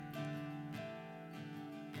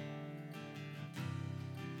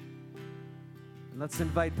Let's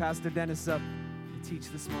invite Pastor Dennis up to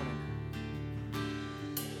teach this morning.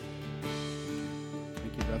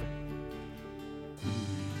 Thank you, brother.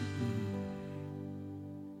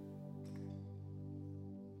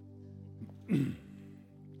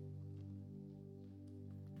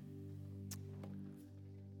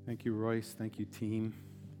 Thank you, Royce. Thank you, team.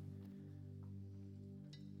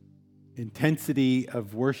 Intensity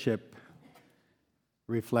of worship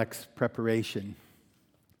reflects preparation.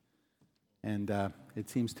 And it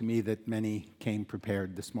seems to me that many came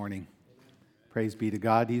prepared this morning. Praise be to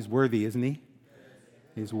God. He's worthy, isn't he?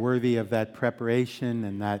 He's worthy of that preparation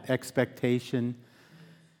and that expectation.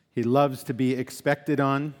 He loves to be expected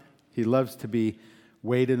on. He loves to be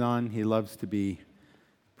waited on. He loves to be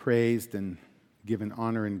praised and given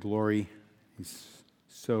honor and glory. He's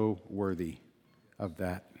so worthy of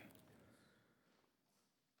that.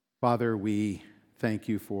 Father, we thank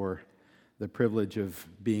you for the privilege of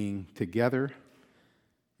being together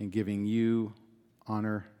and giving you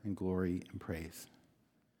honor and glory and praise.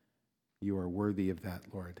 You are worthy of that,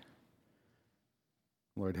 Lord.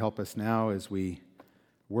 Lord, help us now as we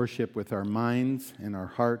worship with our minds and our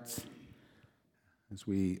hearts, as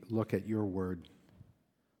we look at your word.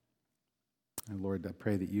 And Lord, I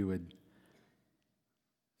pray that you would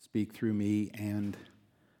speak through me and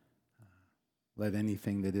let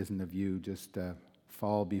anything that isn't of you just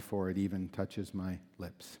fall before it even touches my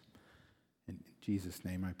lips. In Jesus'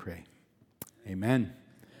 name I pray. Amen.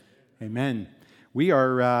 Amen. We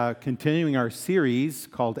are continuing our series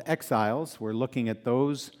called Exiles. We're looking at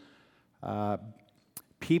those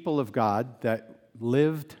people of God that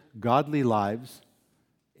lived godly lives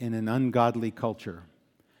in an ungodly culture.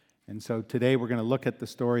 And so today we're going to look at the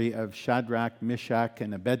story of Shadrach, Meshach,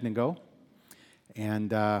 and Abednego.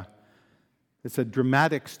 And it's a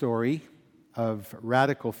dramatic story of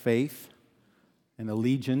radical faith and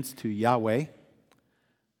allegiance to Yahweh.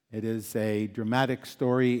 It is a dramatic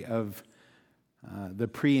story of the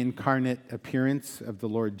pre-incarnate appearance of the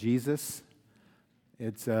Lord Jesus.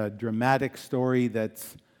 It's a dramatic story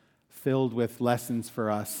that's filled with lessons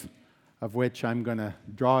for us, of which I'm going to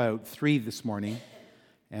draw out 3 this morning.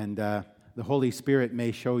 And the Holy Spirit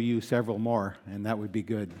may show you several more, and that would be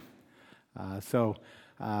good. So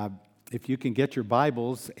if you can get your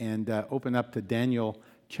Bibles and open up to Daniel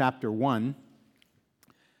chapter 1,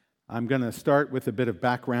 I'm going to start with a bit of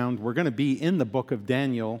background. We're going to be in the book of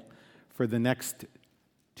Daniel for the next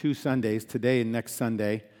 2 Sundays, today and next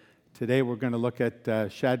Sunday. Today we're going to look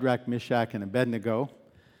at Shadrach, Meshach, and Abednego,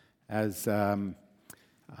 as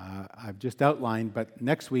I've just outlined, but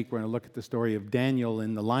next week we're going to look at the story of Daniel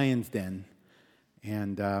in the lion's den.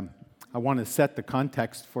 And I want to set the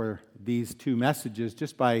context for these 2 messages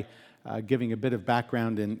just by giving a bit of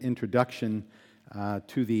background and introduction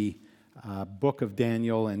to the book of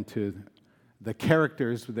Daniel and to the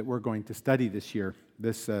characters that we're going to study this year,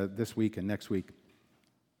 this week and next week.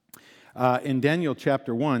 In Daniel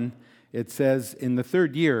chapter 1, it says, "In the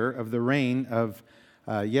 3rd year of the reign of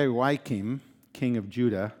Jehoiakim, king of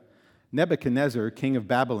Judah, Nebuchadnezzar, king of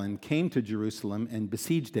Babylon, came to Jerusalem and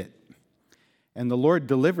besieged it. And the Lord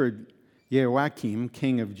delivered Jehoiakim,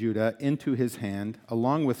 king of Judah, into his hand,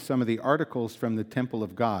 along with some of the articles from the temple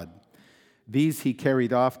of God. These he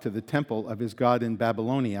carried off to the temple of his God in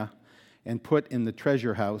Babylonia and put in the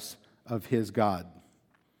treasure house of his God."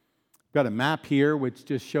 We've got a map here which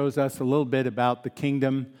just shows us a little bit about the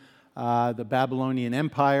kingdom, the Babylonian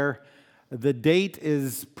Empire. The date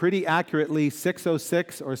is pretty accurately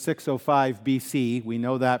 606 or 605 BC. We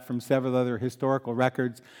know that from several other historical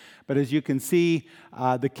records. But as you can see,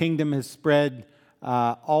 the kingdom has spread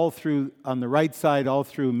all through, on the right side, all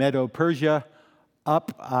through Medo-Persia,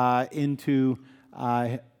 up into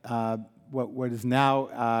what is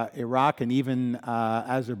now Iraq and even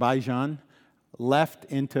Azerbaijan, left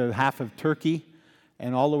into half of Turkey,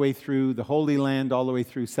 and all the way through the Holy Land, all the way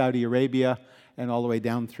through Saudi Arabia, and all the way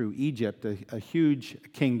down through Egypt, a huge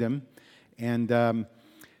kingdom. And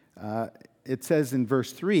it says in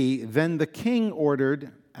verse 3, "Then the king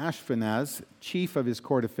ordered Ashpenaz, chief of his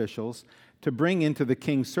court officials, to bring into the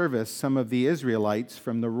king's service some of the Israelites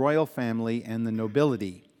from the royal family and the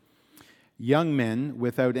nobility. Young men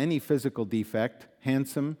without any physical defect,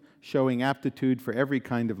 handsome, showing aptitude for every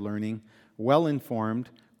kind of learning, well-informed,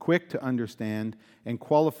 quick to understand, and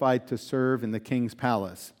qualified to serve in the king's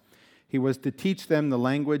palace. He was to teach them the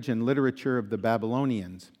language and literature of the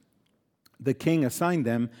Babylonians. The king assigned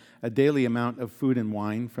them a daily amount of food and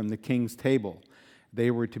wine from the king's table. They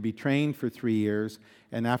were to be trained for 3 years,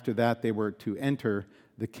 and after that they were to enter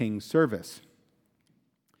the king's service."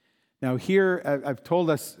 Now here, I've told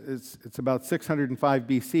us it's about 605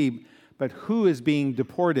 BC, but who is being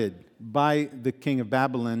deported by the king of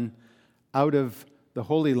Babylon out of the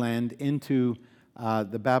Holy Land into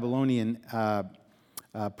the Babylonian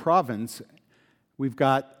province. We've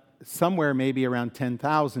got somewhere maybe around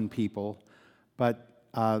 10,000 people, but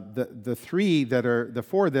the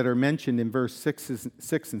four that are mentioned in verse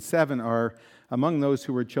 6 and 7 are among those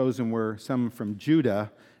who were chosen were some from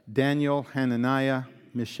Judah: Daniel, Hananiah,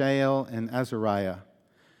 Mishael, and Azariah.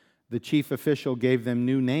 The chief official gave them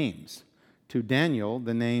new names. To Daniel,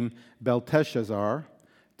 the name Belteshazzar;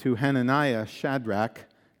 to Hananiah, Shadrach;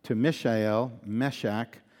 to Mishael,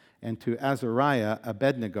 Meshach; and to Azariah,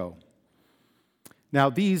 Abednego. Now,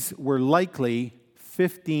 these were likely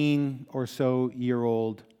 15 or so year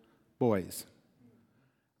old boys.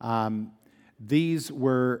 These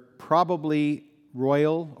were probably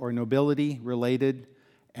royal or nobility related,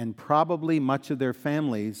 and probably much of their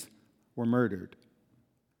families were murdered.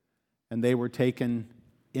 And they were taken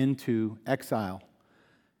into exile.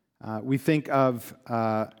 We think of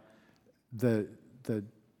the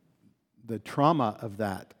trauma of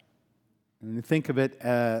that. And we think of it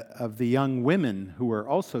of the young women who were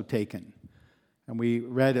also taken. And we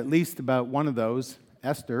read at least about one of those,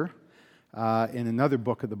 Esther, in another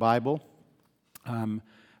book of the Bible.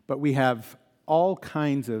 But we have all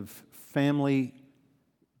kinds of family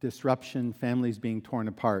disruption, families being torn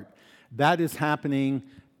apart. That is happening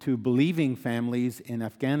to believing families in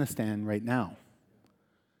Afghanistan right now.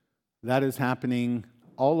 That is happening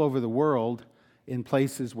all over the world in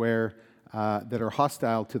places where that are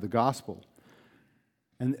hostile to the gospel.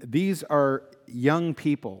 And these are young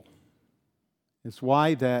people. It's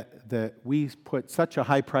why that we put such a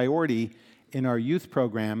high priority in our youth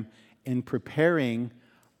program in preparing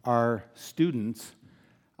our students,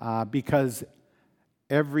 because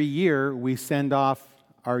every year we send off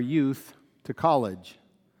our youth to college.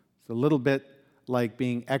 It's a little bit like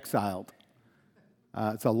being exiled.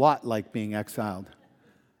 It's a lot like being exiled.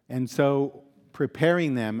 And so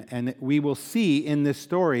preparing them, and we will see in this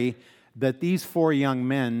story that these four young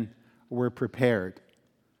men were prepared.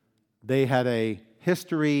 They had a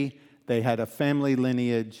history, they had a family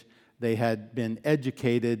lineage, they had been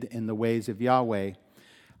educated in the ways of Yahweh.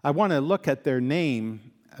 I want to look at their names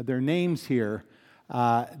here,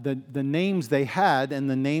 the names they had and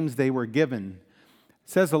the names they were given. It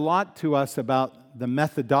says a lot to us about the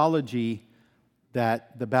methodology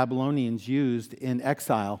that the Babylonians used in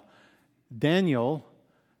exile. Daniel,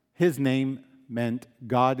 his name meant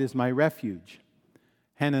God is my refuge.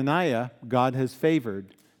 Hananiah, God has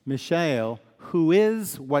favored. Mishael, who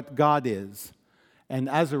is what God is. And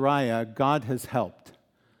Azariah, God has helped.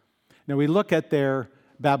 Now we look at their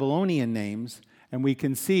Babylonian names, and we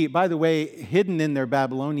can see, by the way, hidden in their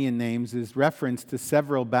Babylonian names is reference to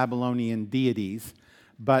several Babylonian deities,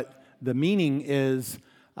 but the meaning is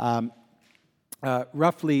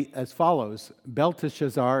roughly as follows.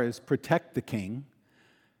 Belteshazzar is protect the king.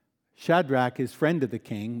 Shadrach is friend of the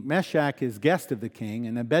king. Meshach is guest of the king.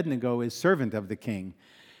 And Abednego is servant of the king.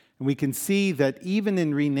 And we can see that even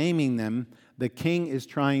in renaming them, the king is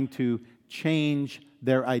trying to change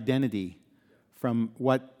their identity from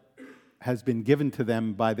what has been given to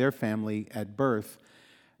them by their family at birth.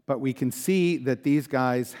 But we can see that these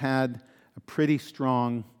guys had a pretty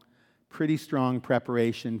strong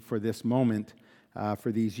preparation for this moment,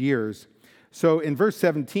 for these years. So in verse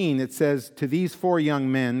 17, it says, to these four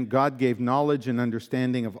young men, God gave knowledge and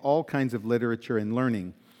understanding of all kinds of literature and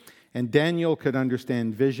learning. And Daniel could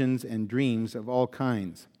understand visions and dreams of all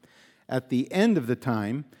kinds. At the end of the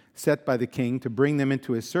time set by the king to bring them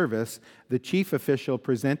into his service, the chief official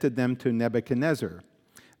presented them to Nebuchadnezzar.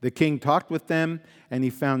 The king talked with them, and he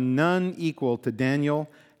found none equal to Daniel,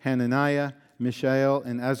 Hananiah, Mishael,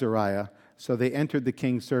 and Azariah, so they entered the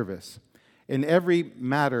king's service. In every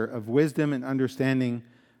matter of wisdom and understanding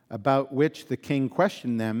about which the king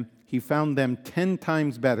questioned them, he found them 10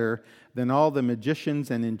 times better than all the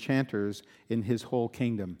magicians and enchanters in his whole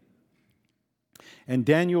kingdom. And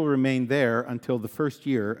Daniel remained there until the first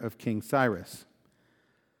year of King Cyrus.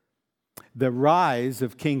 The rise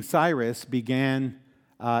of King Cyrus began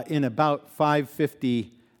in about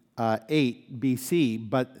 558 BC,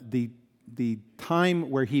 but the time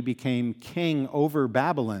where he became king over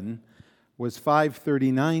Babylon was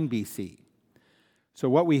 539 BC. So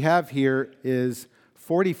what we have here is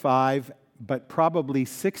 45, but probably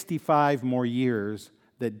 65 more years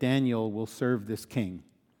that Daniel will serve this king.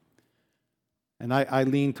 And I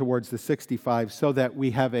lean towards the 65 so that we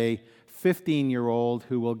have a 15-year-old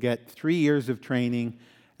who will get 3 years of training.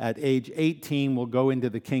 At age 18, will go into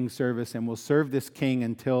the king's service and will serve this king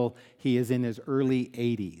until he is in his early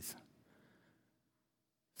 80s.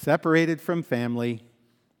 Separated from family,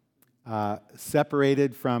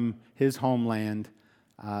 separated from his homeland,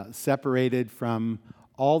 separated from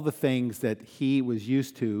all the things that he was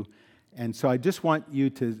used to. And so I just want you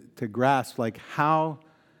to grasp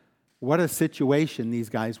what a situation these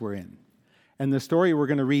guys were in. And the story we're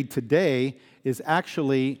going to read today is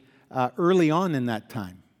actually early on in that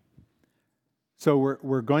time. So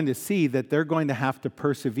we're going to see that they're going to have to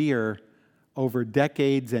persevere over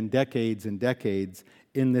decades and decades and decades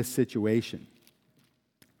in this situation.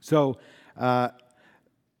 So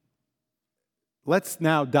let's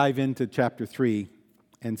now dive into chapter 3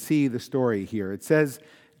 and see the story here. It says,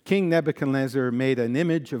 King Nebuchadnezzar made an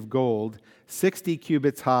image of gold, 60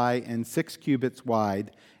 cubits high and 6 cubits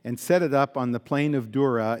wide, and set it up on the plain of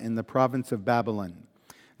Dura in the province of Babylon.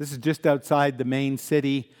 This is just outside the main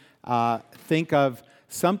city. Think of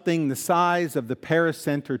something the size of the Paris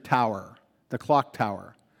Center Tower, the clock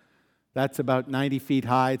tower. That's about 90 feet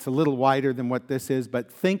high. It's a little wider than what this is,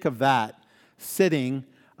 but think of that sitting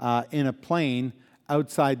in a plain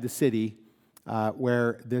outside the city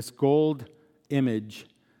where this gold image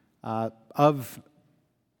of,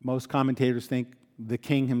 most commentators think, the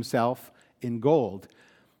king himself in gold.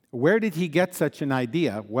 Where did he get such an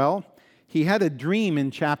idea? Well, he had a dream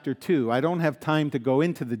in chapter 2. I don't have time to go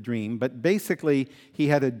into the dream, but basically he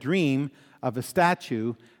had a dream of a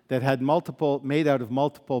statue that had made out of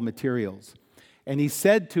multiple materials. And he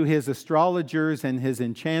said to his astrologers and his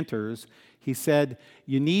enchanters, he said,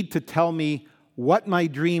 you need to tell me what my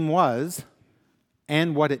dream was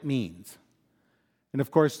and what it means. And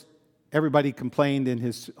of course, everybody complained,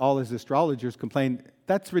 and all his astrologers complained,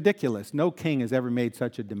 that's ridiculous. No king has ever made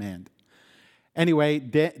such a demand. Anyway,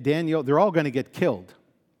 Daniel, they're all going to get killed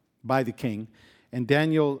by the king. And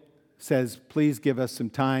Daniel says, please give us some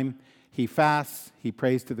time. He fasts. He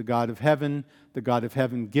prays to the God of heaven. The God of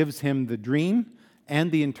heaven gives him the dream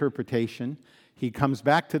and the interpretation. He comes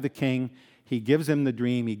back to the king. He gives him the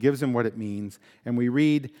dream. He gives him what it means. And we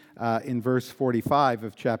read in verse 45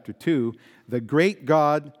 of chapter 2, the great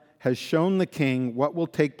God has shown the king what will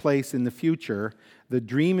take place in the future. The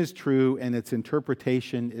dream is true and its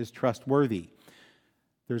interpretation is trustworthy.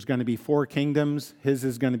 There's going to be 4 kingdoms. His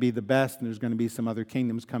is going to be the best, and there's going to be some other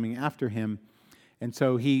kingdoms coming after him. And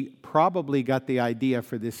so he probably got the idea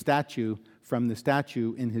for this statue from the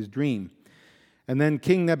statue in his dream. And then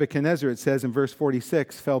King Nebuchadnezzar, it says in verse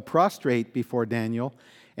 46, fell prostrate before Daniel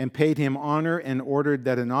and paid him honor and ordered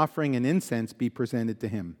that an offering and incense be presented to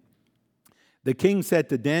him. The king said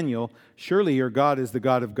to Daniel, surely your God is the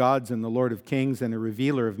God of gods and the Lord of kings and a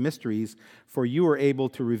revealer of mysteries, for you are able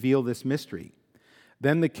to reveal this mystery.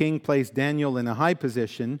 Then the king placed Daniel in a high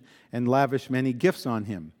position and lavished many gifts on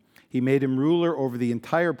him. He made him ruler over the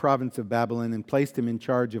entire province of Babylon and placed him in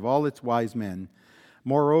charge of all its wise men.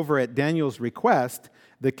 Moreover, at Daniel's request,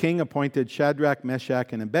 the king appointed Shadrach,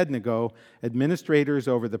 Meshach, and Abednego administrators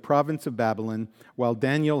over the province of Babylon, while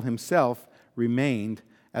Daniel himself remained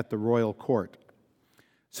at the royal court.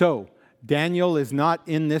 So, Daniel is not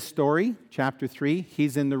in this story, chapter 3.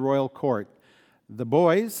 He's in the royal court. The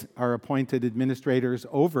boys are appointed administrators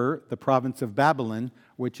over the province of Babylon,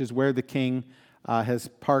 which is where the king has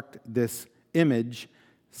parked this image,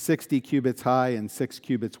 60 cubits high and 6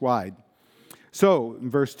 cubits wide. So, in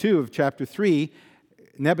verse 2 of chapter 3,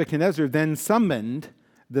 Nebuchadnezzar then summoned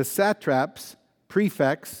the satraps,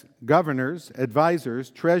 prefects, governors, advisors,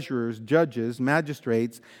 treasurers, judges,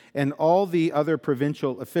 magistrates, and all the other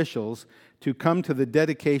provincial officials to come to the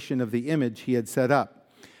dedication of the image he had set up.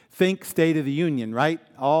 Think State of the Union, right?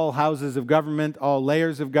 All houses of government, all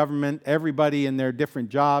layers of government, everybody in their different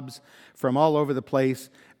jobs from all over the place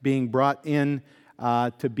being brought in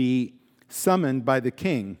to be summoned by the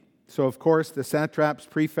king. So, of course, the satraps,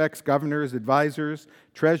 prefects, governors, advisors,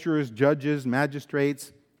 treasurers, judges,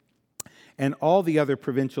 magistrates, and all the other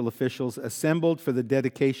provincial officials assembled for the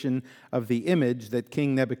dedication of the image that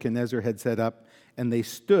King Nebuchadnezzar had set up, and they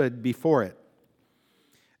stood before it.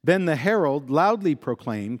 Then the herald loudly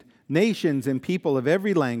proclaimed, nations and people of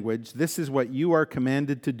every language, this is what you are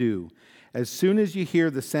commanded to do. As soon as you hear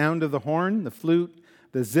the sound of the horn, the flute,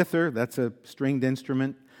 the zither, that's a stringed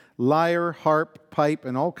instrument, lyre, harp, pipe,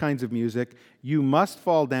 and all kinds of music, you must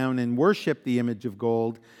fall down and worship the image of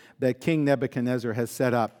gold that King Nebuchadnezzar has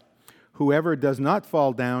set up. Whoever does not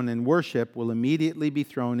fall down and worship will immediately be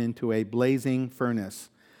thrown into a blazing furnace.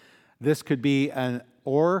 This could be an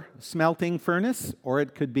ore smelting furnace, or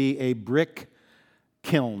it could be a brick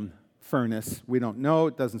kiln furnace. We don't know,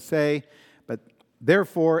 it doesn't say. But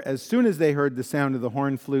therefore, as soon as they heard the sound of the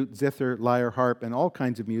horn, flute, zither, lyre, harp, and all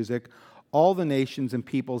kinds of music, all the nations and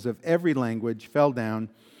peoples of every language fell down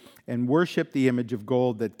and worshiped the image of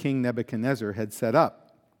gold that King Nebuchadnezzar had set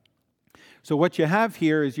up. So what you have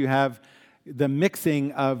here is you have the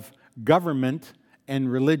mixing of government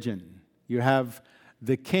and religion. You have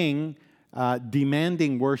the king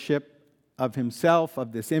demanding worship of himself,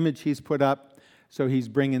 of this image he's put up. So he's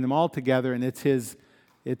bringing them all together, and it's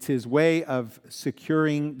his way of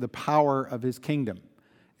securing the power of his kingdom.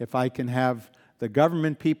 If I can have the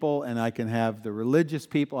government people and I can have the religious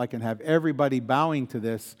people, I can have everybody bowing to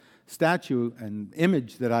this statue and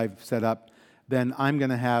image that I've set up, then I'm going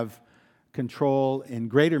to have control in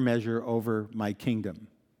greater measure over my kingdom.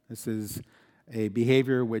 This is a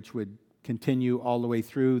behavior which would continue all the way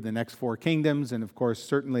through the next four kingdoms, and of course,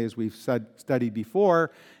 certainly as we've studied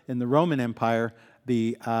before, in the Roman Empire,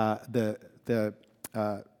 the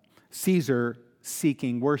Caesar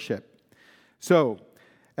seeking worship. So,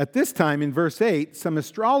 at this time, in verse 8, some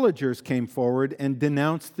astrologers came forward and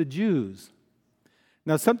denounced the Jews.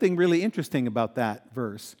 Now, something really interesting about that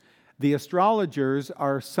verse. The astrologers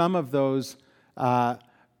are some of those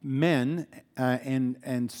men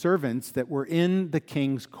and servants that were in the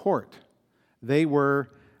king's court. They were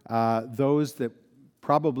those that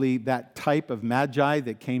probably that type of magi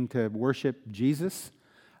that came to worship Jesus.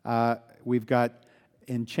 We've got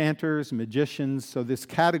enchanters, magicians, so this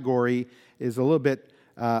category is a little bit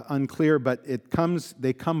unclear, but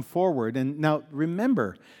they come forward. And now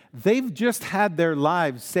remember, they've just had their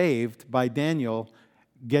lives saved by Daniel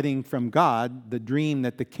getting from God the dream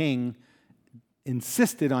that the king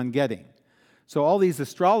insisted on getting. So all these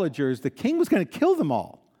astrologers, the king was going to kill them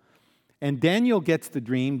all. And Daniel gets the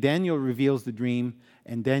dream, Daniel reveals the dream,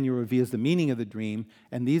 and Daniel reveals the meaning of the dream,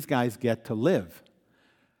 and these guys get to live.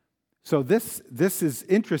 So this is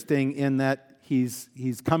interesting in that he's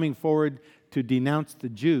coming forward to denounce the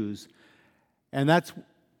Jews. And that's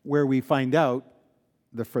where we find out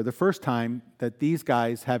for the first time that these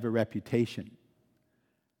guys have a reputation.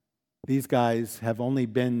 These guys have only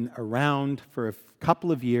been around for a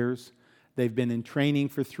couple of years. They've been in training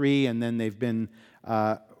for 3, and then they've been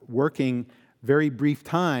working very brief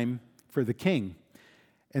time for the king.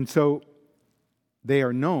 And so they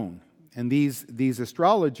are known. And these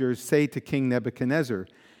astrologers say to King Nebuchadnezzar,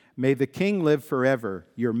 "May the king live forever.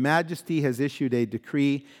 Your majesty has issued a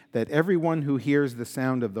decree that everyone who hears the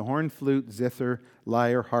sound of the horn, flute, zither,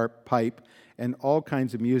 lyre, harp, pipe, and all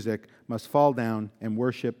kinds of music must fall down and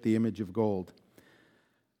worship the image of gold."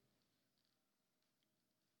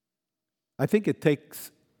 I think it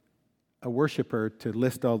takes a worshiper to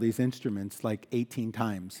list all these instruments like 18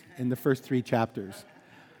 times in the first 3 chapters.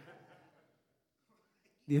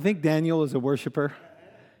 Do you think Daniel is a worshiper?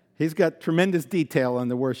 He's got tremendous detail on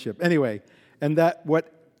the worship. Anyway, and that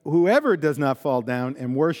whoever does not fall down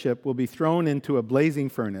and worship will be thrown into a blazing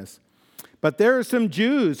furnace. But there are some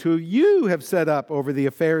Jews who you have set up over the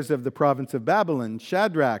affairs of the province of Babylon,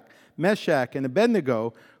 Shadrach, Meshach, and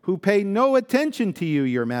Abednego, who pay no attention to you,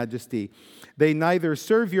 your majesty. They neither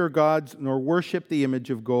serve your gods nor worship the image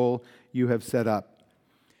of gold you have set up.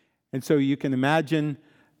 And so you can imagine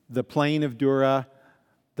the plain of Dura,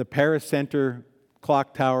 the Paris Center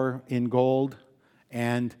clock tower in gold,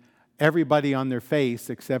 and everybody on their face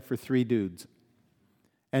except for 3 dudes.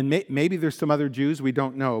 And maybe there's some other Jews, we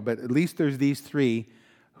don't know, but at least there's these 3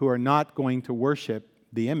 who are not going to worship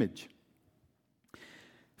the image.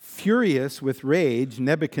 Furious with rage,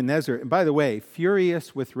 Nebuchadnezzar, and by the way,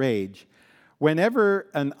 furious with rage, whenever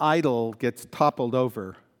an idol gets toppled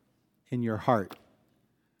over in your heart,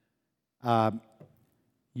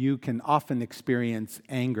 you can often experience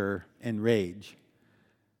anger and rage.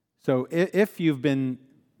 So if you've been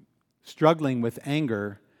struggling with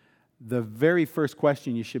anger, the very first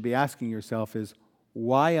question you should be asking yourself is,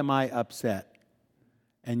 why am I upset?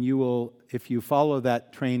 And you will, if you follow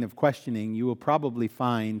that train of questioning, you will probably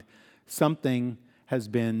find something has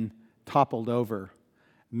been toppled over.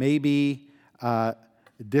 Maybe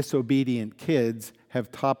disobedient kids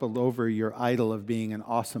have toppled over your idol of being an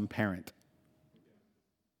awesome parent.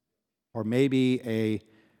 Or maybe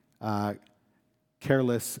a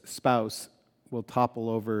careless spouse will topple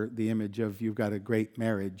over the image of you've got a great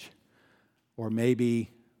marriage. Or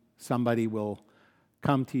maybe somebody will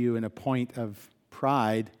come to you in a point of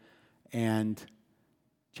pride and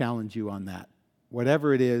challenge you on that.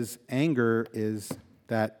 Whatever it is, anger is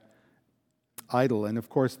that idol. And of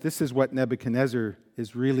course, this is what Nebuchadnezzar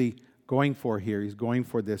is really going for here. He's going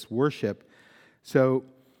for this worship. So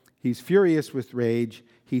he's furious with rage.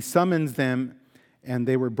 He summons them, and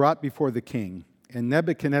they were brought before the king. And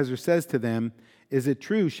Nebuchadnezzar says to them, "Is it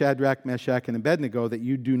true, Shadrach, Meshach, and Abednego, that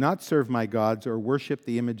you do not serve my gods or worship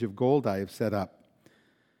the image of gold I have set up?"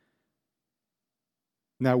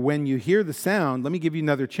 Now, when you hear the sound, let me give you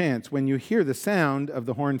another chance. When you hear the sound of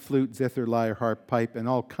the horn, flute, zither, lyre, harp, pipe, and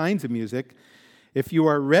all kinds of music, if you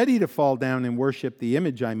are ready to fall down and worship the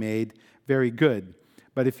image I made, very good.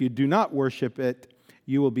 But if you do not worship it,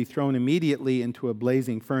 you will be thrown immediately into a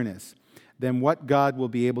blazing furnace. Then what God will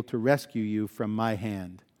be able to rescue you from my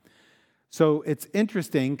hand? So it's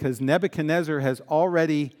interesting because Nebuchadnezzar has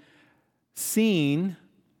already seen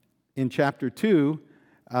in chapter 2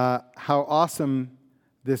 how awesome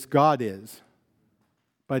this God is,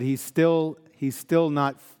 but he's on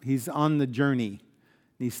the journey.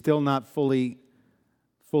 He's still not fully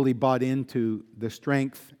bought into the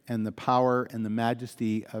strength and the power and the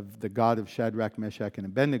majesty of the God of Shadrach, Meshach, and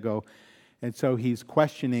Abednego. And so he's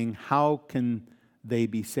questioning, how can they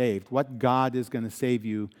be saved? What God is going to save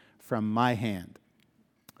you from my hand?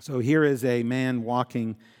 So here is a man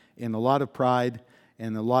walking in a lot of pride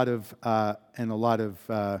and a lot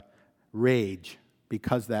of rage,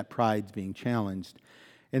 because that pride's being challenged.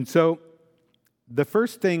 And so the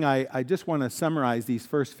first thing I just want to summarize these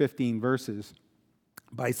first 15 verses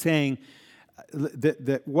by saying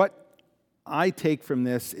that what I take from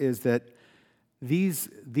this is that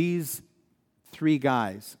these three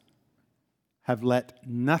guys have let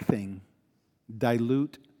nothing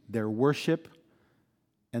dilute their worship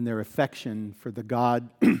and their affection for the God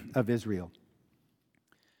of Israel.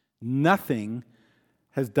 Nothing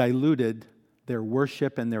has diluted their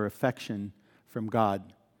worship and their affection for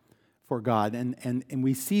God. And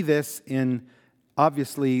we see this in,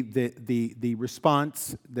 obviously, the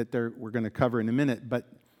response that we're going to cover in a minute, but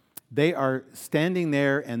they are standing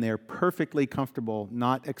there and they're perfectly comfortable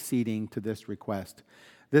not acceding to this request.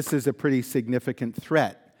 This is a pretty significant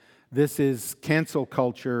threat. This is cancel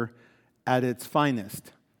culture at its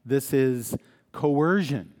finest. This is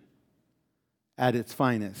coercion at its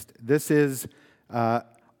finest. This is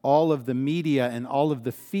all of the media and all of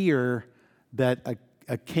the fear that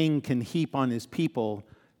a king can heap on his people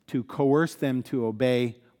to coerce them to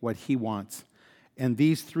obey what he wants. And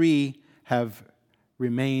these three have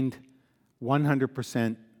remained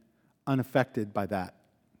 100% unaffected by that.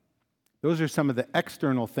 Those are some of the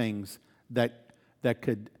external things that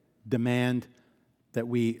could demand that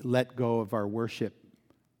we let go of our worship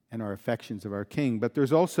and our affections of our king. But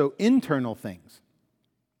there's also internal things.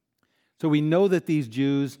 So we know that these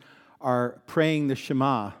Jews are praying the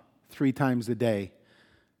Shema 3 times a day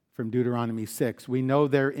from Deuteronomy 6. We know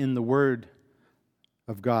they're in the Word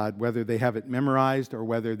of God, whether they have it memorized or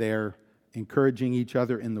whether they're encouraging each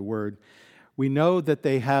other in the Word. We know that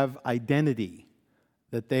they have identity,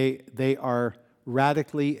 that they are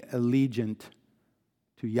radically allegiant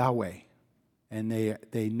to Yahweh. And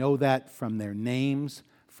they know that from their names,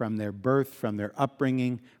 from their birth, from their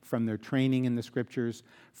upbringing, from their training in the Scriptures,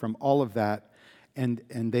 from all of that. And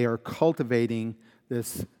they are cultivating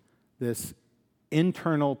this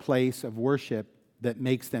internal place of worship that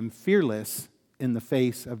makes them fearless in the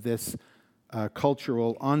face of this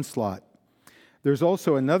cultural onslaught. There's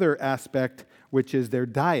also another aspect, which is their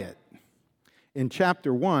diet. In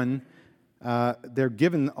chapter 1, they're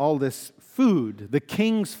given all this food, the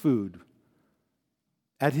king's food.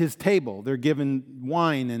 At his table, they're given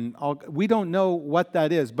wine and all. We don't know what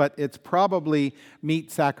that is, but it's probably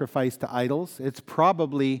meat sacrificed to idols. It's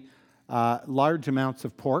probably large amounts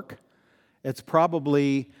of pork. It's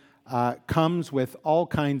probably comes with all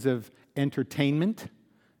kinds of entertainment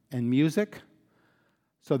and music.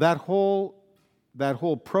 So that whole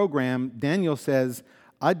program, Daniel says,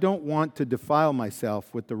 I don't want to defile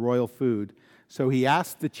myself with the royal food. So he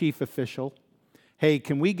asked the chief official, hey,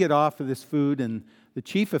 can we get off of this food? And the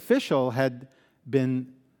chief official had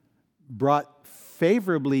been brought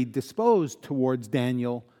favorably disposed towards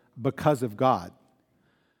Daniel because of God.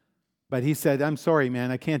 But he said, I'm sorry, man,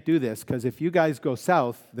 I can't do this, because if you guys go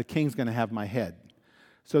south, the king's going to have my head.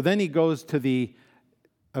 So then he goes to the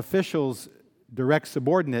official's direct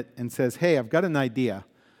subordinate and says, hey, I've got an idea.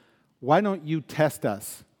 Why don't you test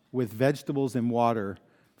us with vegetables and water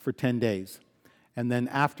for 10 days? And then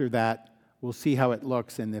after that, we'll see how it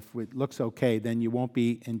looks, and if it looks okay, then you won't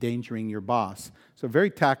be endangering your boss. So very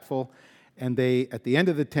tactful, and they, at the end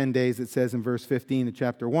of the 10 days, it says in verse 15 of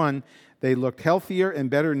chapter 1, they looked healthier and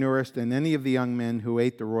better nourished than any of the young men who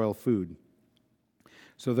ate the royal food.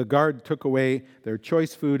 So the guard took away their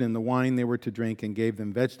choice food and the wine they were to drink and gave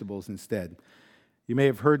them vegetables instead. You may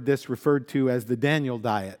have heard this referred to as the Daniel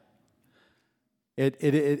diet.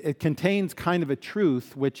 It contains kind of a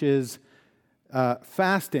truth, which is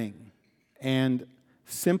fasting and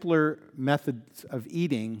simpler methods of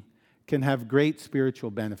eating can have great spiritual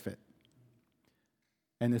benefit.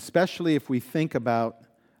 And especially if we think about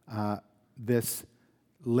this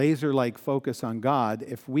laser-like focus on God,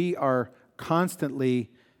 if we are constantly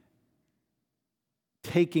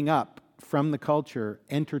taking up from the culture,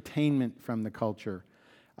 entertainment from the culture,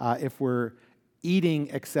 if we're eating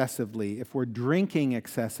excessively, if we're drinking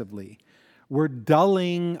excessively, we're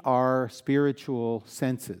dulling our spiritual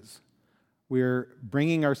senses. We're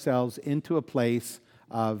bringing ourselves into a place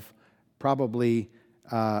of probably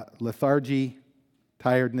lethargy,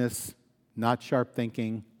 tiredness, not sharp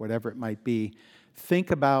thinking, whatever it might be.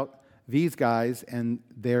 Think about these guys and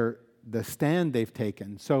the stand they've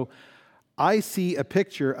taken. So I see a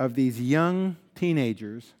picture of these young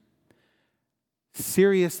teenagers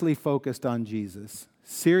seriously focused on Jesus,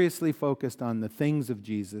 seriously focused on the things of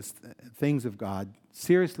Jesus, things of God,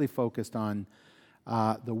 seriously focused on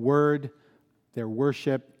the Word, their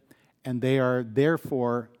worship, and they are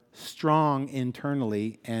therefore strong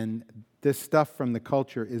internally, and this stuff from the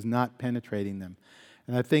culture is not penetrating them.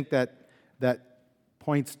 And I think that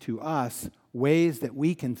points to us ways that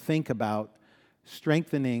we can think about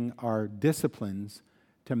strengthening our disciplines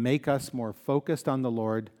to make us more focused on the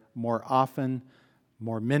Lord more often,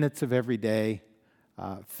 more minutes of every day,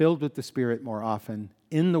 filled with the Spirit more often,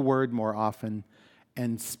 in the Word more often,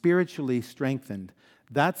 and spiritually strengthened.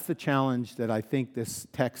 That's the challenge that I think this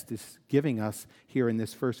text is giving us here in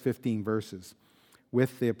this first 15 verses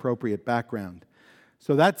with the appropriate background.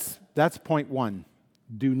 So that's point one.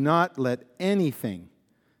 Do not let anything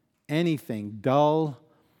dull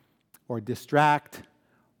or distract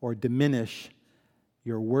or diminish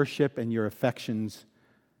your worship and your affections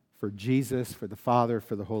for Jesus, for the Father,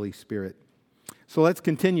 for the Holy Spirit. So let's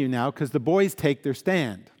continue now, because the boys take their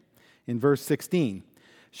stand. In verse 16,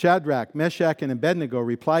 Shadrach, Meshach, and Abednego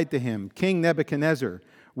replied to him, King Nebuchadnezzar,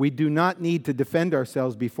 we do not need to defend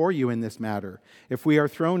ourselves before you in this matter. If we are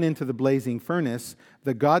thrown into the blazing furnace,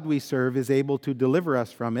 the God we serve is able to deliver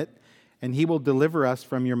us from it, and he will deliver us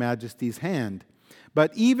from your majesty's hand.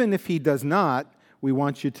 But even if he does not, we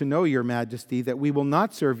want you to know, your majesty, that we will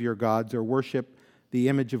not serve your gods or worship the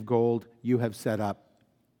image of gold you have set up.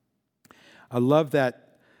 I love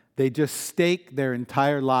that they just stake their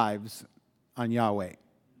entire lives on Yahweh.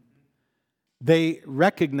 They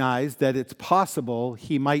recognize that it's possible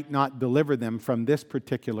he might not deliver them from this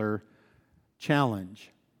particular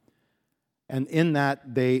challenge. And in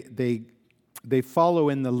that, they follow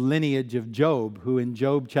in the lineage of Job, who in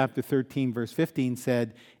Job chapter 13, verse 15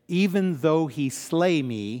 said, even though he slay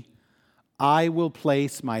me, I will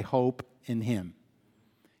place my hope in him.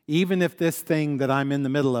 Even if this thing that I'm in the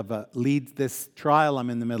middle of, this trial I'm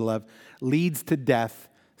in the middle of, leads to death,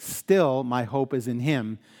 still my hope is in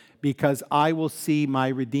him, because I will see my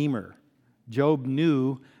Redeemer. Job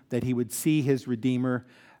knew that he would see his Redeemer,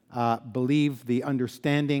 believe the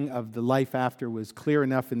understanding of the life after was clear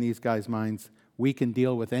enough in these guys' minds. We can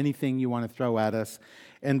deal with anything you want to throw at us.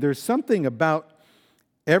 And there's something about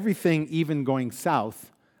everything even going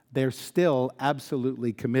south, they're still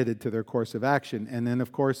absolutely committed to their course of action. And then,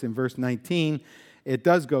 of course, in verse 19, it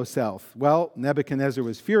does go south. Well, Nebuchadnezzar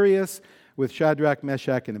was furious with Shadrach,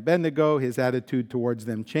 Meshach, and Abednego. His attitude towards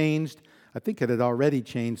them changed. I think it had already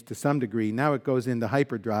changed to some degree. Now it goes into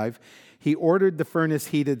hyperdrive. He ordered the furnace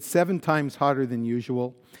heated 7 times hotter than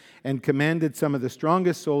usual and commanded some of the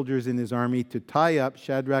strongest soldiers in his army to tie up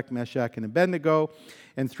Shadrach, Meshach, and Abednego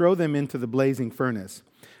and throw them into the blazing furnace.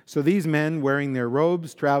 So these men, wearing their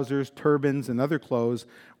robes, trousers, turbans, and other clothes,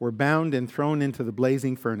 were bound and thrown into the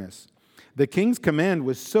blazing furnace. The king's command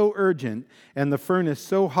was so urgent and the furnace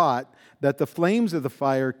so hot that the flames of the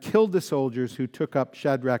fire killed the soldiers who took up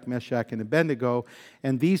Shadrach, Meshach, and Abednego,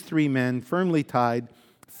 and these 3 men, firmly tied,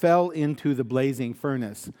 fell into the blazing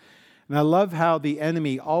furnace. And I love how the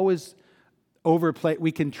enemy always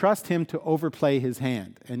we can trust him to overplay his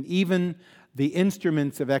hand, and even the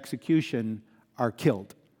instruments of execution are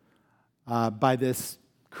killed by this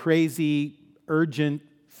crazy, urgent,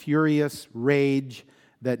 furious rage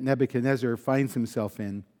that Nebuchadnezzar finds himself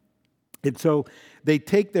in. And so they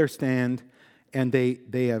take their stand, and they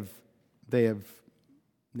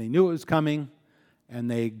knew it was coming, and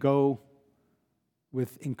they go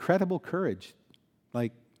with incredible courage.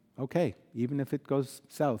 Like, okay, even if it goes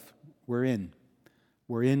south, we're in.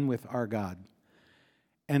 We're in with our God.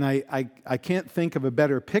 And I can't think of a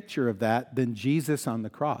better picture of that than Jesus on the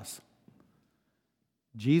cross.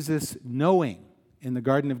 Jesus knowing in the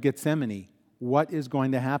Garden of Gethsemane what is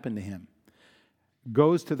going to happen to him,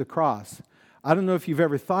 goes to the cross. I don't know if you've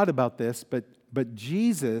ever thought about this, but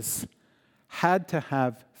Jesus had to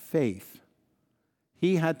have faith.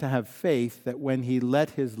 He had to have faith that when he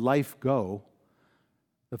let his life go,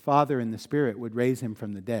 the Father and the Spirit would raise him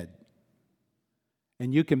from the dead.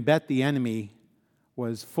 And you can bet the enemy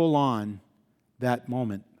was full on that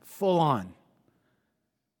moment, full on.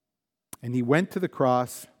 And he went to the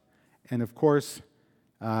cross, and of course,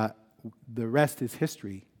 the rest is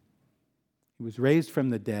history. He was raised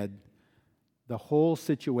from the dead. The whole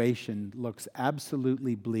situation looks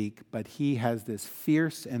absolutely bleak, but he has this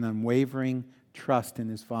fierce and unwavering trust in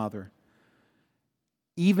his Father.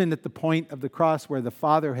 Even at the point of the cross where the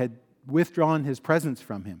Father had withdrawn his presence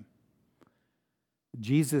from him,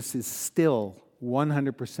 Jesus is still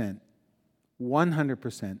 100%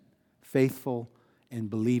 faithful and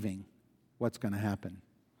believing what's going to happen.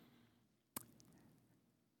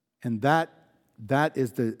 And that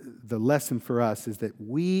is the lesson for us, is that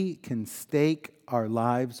we can stake our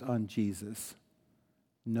lives on Jesus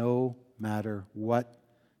no matter what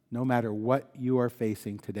you are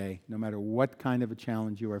facing today, no matter what kind of a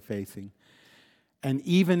challenge you are facing. And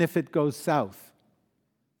even if it goes south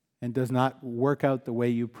and does not work out the way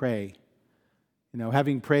you pray,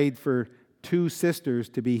 having prayed for 2 sisters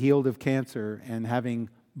to be healed of cancer and having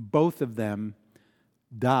both of them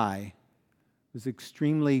die was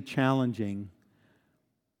extremely challenging,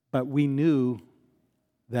 but we knew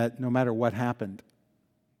that no matter what happened,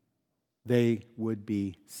 they would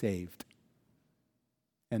be saved.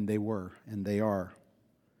 And they were, and they are.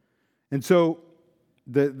 And so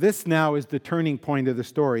this now is the turning point of the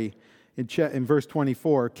story. In verse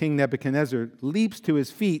 24, King Nebuchadnezzar leaps to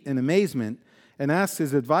his feet in amazement and asks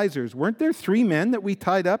his advisors, "Weren't there 3 men that we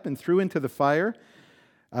tied up and threw into the fire?"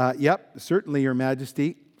 Yep, certainly, Your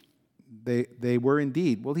Majesty. They were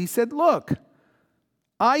indeed. Well, he said, "Look,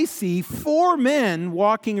 I see 4 men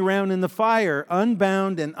walking around in the fire,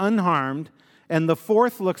 unbound and unharmed, and the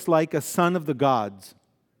 4th looks like a son of the gods."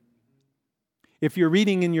 If you're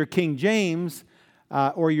reading in your King James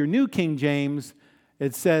or your New King James,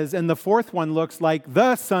 it says, "And the 4th one looks like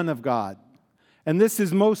the Son of God." And this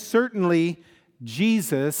is most certainly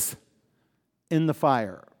Jesus in the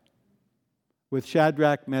fire with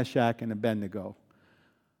Shadrach, Meshach, and Abednego.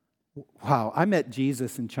 Wow, I met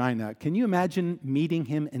Jesus in China. Can you imagine meeting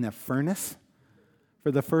him in a furnace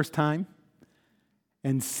for the first time?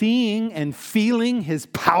 And seeing and feeling his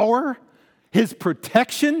power, his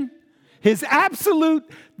protection, his absolute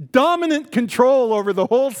dominant control over the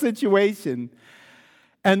whole situation.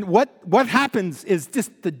 And what happens is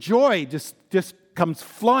just the joy just comes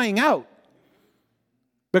flying out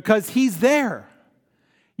because he's there.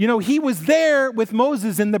 He was there with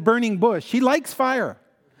Moses in the burning bush. He likes fire.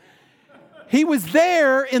 He was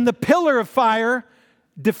there in the pillar of fire,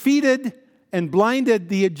 defeated and blinded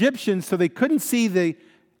the Egyptians so they couldn't see the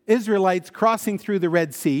Israelites crossing through the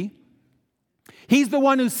Red Sea. He's the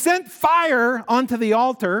one who sent fire onto the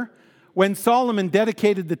altar when Solomon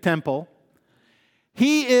dedicated the temple.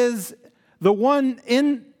 He is the one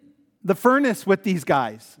in the furnace with these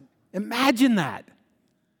guys. Imagine that.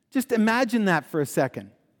 Just imagine that for a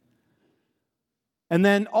second. And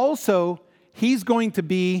then also, he's going to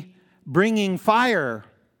be bringing fire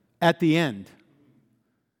at the end.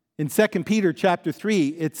 In 2 Peter chapter 3,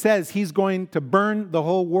 it says he's going to burn the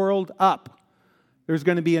whole world up. There's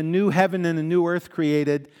going to be a new heaven and a new earth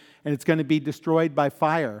created, and it's going to be destroyed by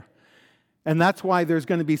fire. And that's why there's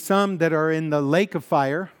going to be some that are in the lake of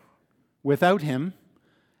fire without him,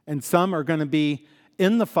 and some are going to be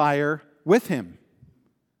in the fire with him.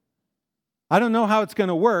 I don't know how it's going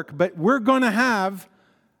to work, but we're going to have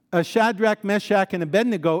a Shadrach, Meshach, and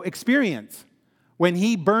Abednego experience when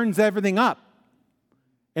he burns everything up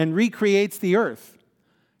and recreates the earth.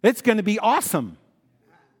 It's going to be awesome.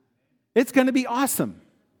 It's going to be awesome.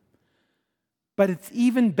 But it's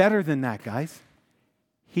even better than that, guys.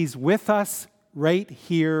 He's with us right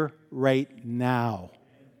here, right now.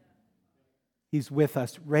 He's with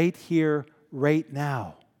us right here, right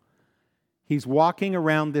now. He's walking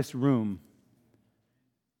around this room.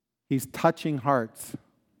 He's touching hearts.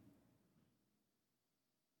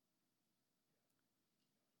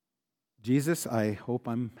 Jesus, I hope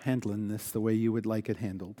I'm handling this the way you would like it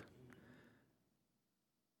handled.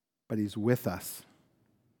 But he's with us.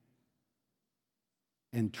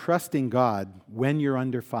 And trusting God when you're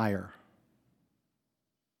under fire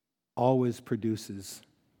always produces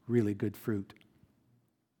really good fruit.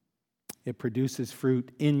 It produces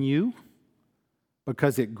fruit in you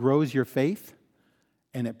because it grows your faith,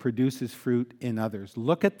 and it produces fruit in others.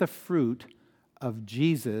 Look at the fruit of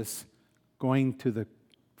Jesus going to the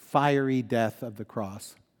fiery death of the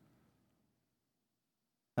cross.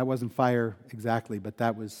 That wasn't fire exactly, but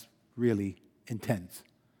that was really intense.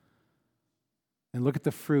 And look at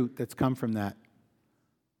the fruit that's come from that.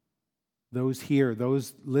 Those here,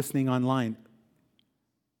 those listening online,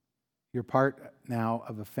 you're part now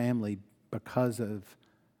of a family because of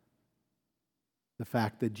the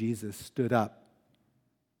fact that Jesus stood up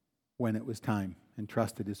when it was time and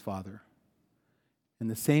trusted his Father. And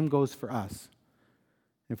the same goes for us.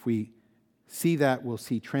 If we see that, we'll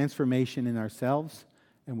see transformation in ourselves,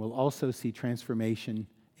 and we'll also see transformation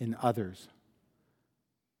in others.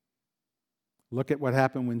 Look at what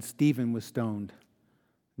happened when Stephen was stoned.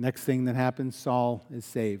 Next thing that happens, Saul is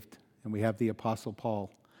saved, and we have the Apostle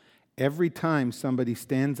Paul. Every time somebody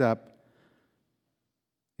stands up,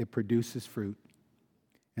 it produces fruit.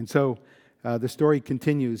 And so the story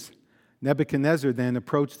continues. Nebuchadnezzar then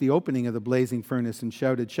approached the opening of the blazing furnace and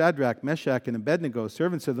shouted, "Shadrach, Meshach, and Abednego,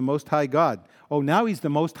 servants of the Most High God." Oh, now he's the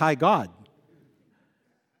Most High God.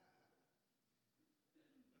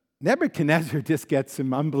 Nebuchadnezzar just gets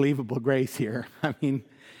some unbelievable grace here. I mean,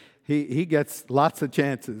 he gets lots of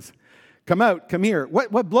chances. Come out, come here.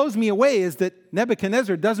 What blows me away is that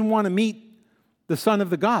Nebuchadnezzar doesn't want to meet the Son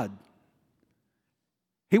of the God.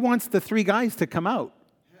 He wants the three guys to come out.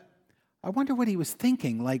 I wonder what he was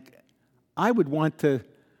thinking. Like, I would want to,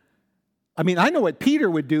 I know what Peter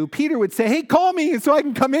would do. Peter would say, "Hey, call me so I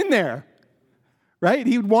can come in there." Right?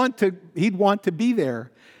 He'd want to be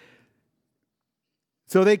there.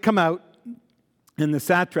 So they come out, and the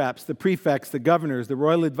satraps, the prefects, the governors, the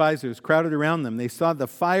royal advisors crowded around them. They saw the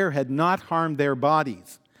fire had not harmed their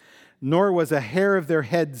bodies, nor was a hair of their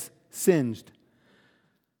heads singed.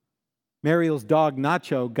 Mariel's dog,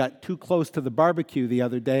 Nacho, got too close to the barbecue the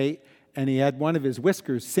other day, and he had one of his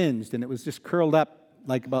whiskers singed, and it was just curled up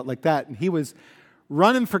about like that. And he was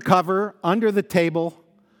running for cover under the table,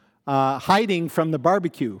 hiding from the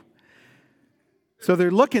barbecue. So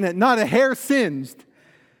they're looking at not a hair singed.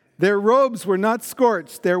 Their robes were not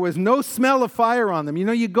scorched. There was no smell of fire on them. You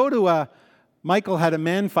know, you go to Michael had a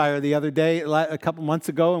man fire the other day, a couple months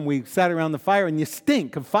ago, and we sat around the fire, and you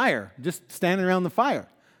stink of fire, just standing around the fire.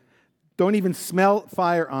 Don't even smell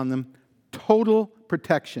fire on them. Total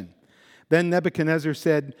protection. Then Nebuchadnezzar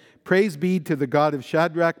said, "Praise be to the God of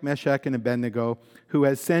Shadrach, Meshach, and Abednego, who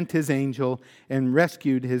has sent his angel and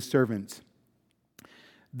rescued his servants."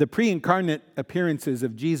 The pre-incarnate appearances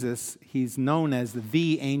of Jesus, he's known as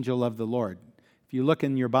the angel of the Lord. If you look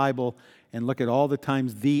in your Bible and look at all the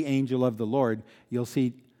times the angel of the Lord, you'll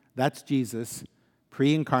see that's Jesus,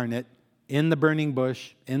 pre-incarnate, in the burning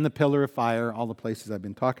bush, in the pillar of fire, all the places I've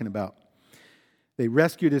been talking about. They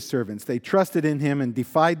rescued his servants. They trusted in him and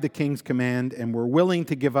defied the king's command and were willing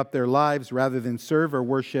to give up their lives rather than serve or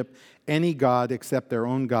worship any god except their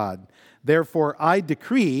own God. Therefore, I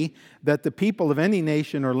decree that the people of any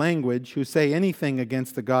nation or language who say anything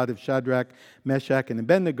against the God of Shadrach, Meshach, and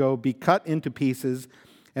Abednego be cut into pieces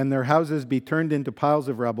and their houses be turned into piles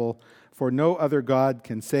of rubble, for no other God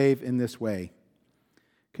can save in this way.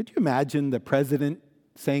 Could you imagine the president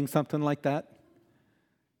saying something like that?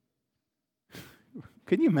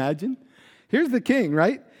 Can you imagine? Here's the king,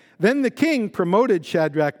 right? Then the king promoted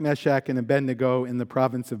Shadrach, Meshach, and Abednego in the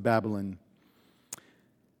province of Babylon.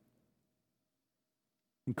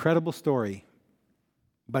 Incredible story,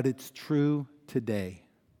 but it's true today.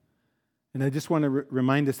 And I just want to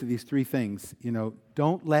remind us of these three things. You know,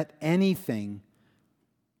 don't let anything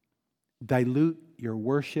dilute your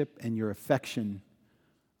worship and your affection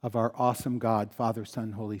of our awesome God, Father,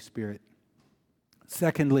 Son, Holy Spirit.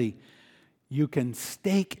 Secondly, you can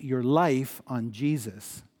stake your life on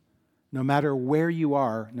Jesus, no matter where you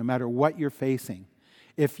are, no matter what you're facing.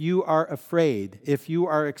 If you are afraid, if you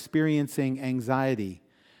are experiencing anxiety,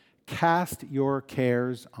 cast your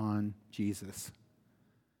cares on Jesus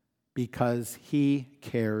because he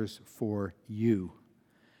cares for you.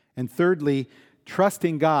 And thirdly,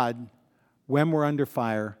 trusting God when we're under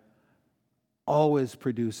fire always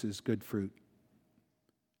produces good fruit.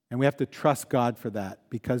 And we have to trust God for that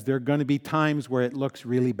because there are going to be times where it looks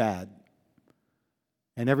really bad.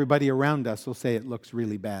 And everybody around us will say it looks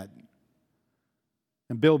really bad.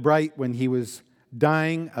 And Bill Bright, when he was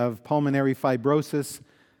dying of pulmonary fibrosis,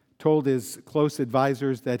 told his close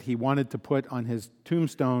advisors that he wanted to put on his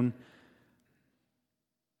tombstone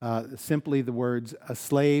simply the words, "A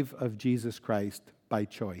slave of Jesus Christ by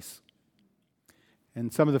choice."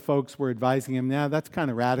 And some of the folks were advising him, "Now that's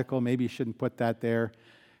kind of radical, maybe you shouldn't put that there."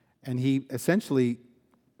 And he essentially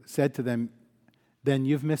said to them, "Then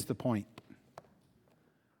you've missed the point.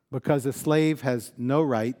 Because a slave has no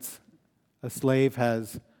rights, a slave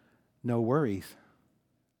has no worries.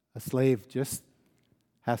 A slave just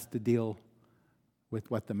has to deal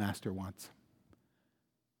with what the master wants."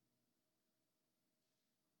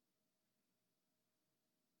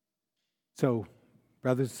 So,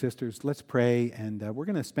 brothers and sisters, let's pray, and we're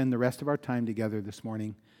going to spend the rest of our time together this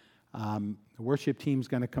morning. The worship team's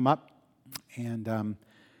going to come up, and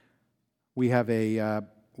we have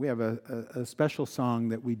a special song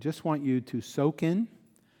that we just want you to soak in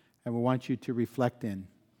and we want you to reflect in.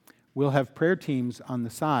 We'll have prayer teams on the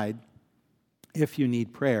side if you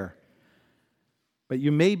need prayer. But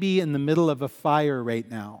you may be in the middle of a fire right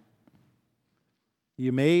now.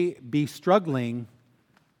 You may be struggling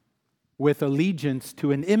with allegiance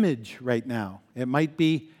to an image right now. It might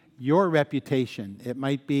be your reputation. It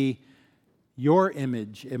might be your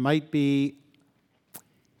image. It might be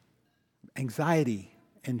anxiety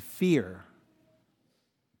and fear.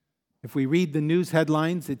 If we read the news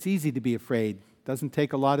headlines, it's easy to be afraid. It doesn't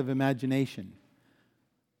take a lot of imagination.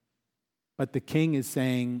 But the King is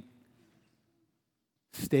saying,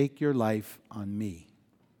 stake your life on me.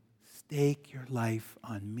 Stake your life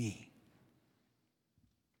on me.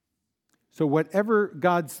 So whatever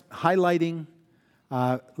God's highlighting,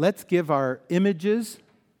 let's give our images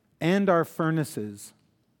and our furnaces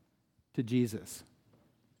to Jesus.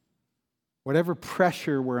 Whatever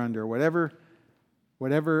pressure we're under, whatever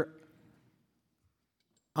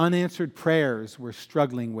unanswered prayers we're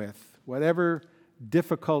struggling with, whatever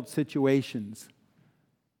difficult situations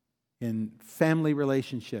in family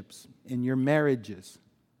relationships, in your marriages,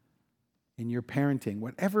 in your parenting,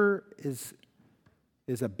 whatever is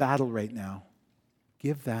a battle right now,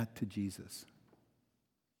 give that to Jesus.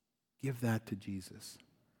 Give that to Jesus.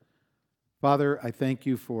 Father, I thank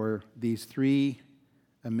you for these 3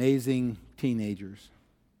 amazing teenagers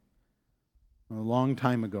a long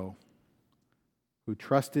time ago who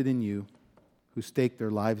trusted in you, who staked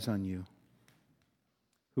their lives on you,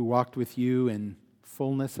 who walked with you in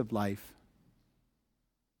fullness of life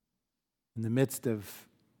in the midst of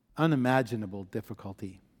unimaginable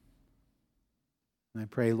difficulty. And I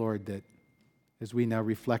pray, Lord, that as we now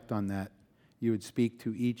reflect on that, you would speak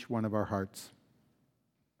to each one of our hearts,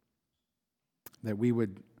 that we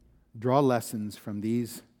would draw lessons from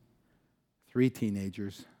these 3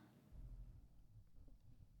 teenagers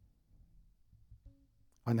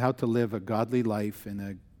on how to live a godly life in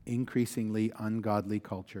an increasingly ungodly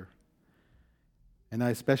culture. And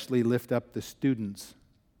I especially lift up the students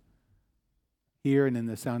here and in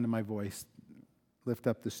the sound of my voice, lift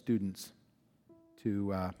up the students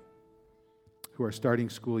who are starting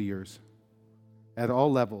school years at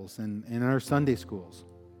all levels and in our Sunday schools,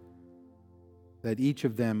 that each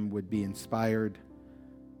of them would be inspired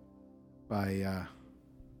by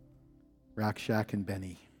Rakshak and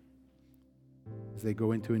Benny as they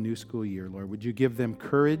go into a new school year. Lord, would you give them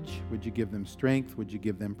courage? Would you give them strength? Would you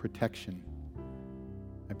give them protection?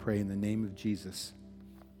 I pray in the name of Jesus.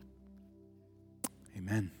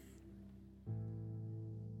 Amen.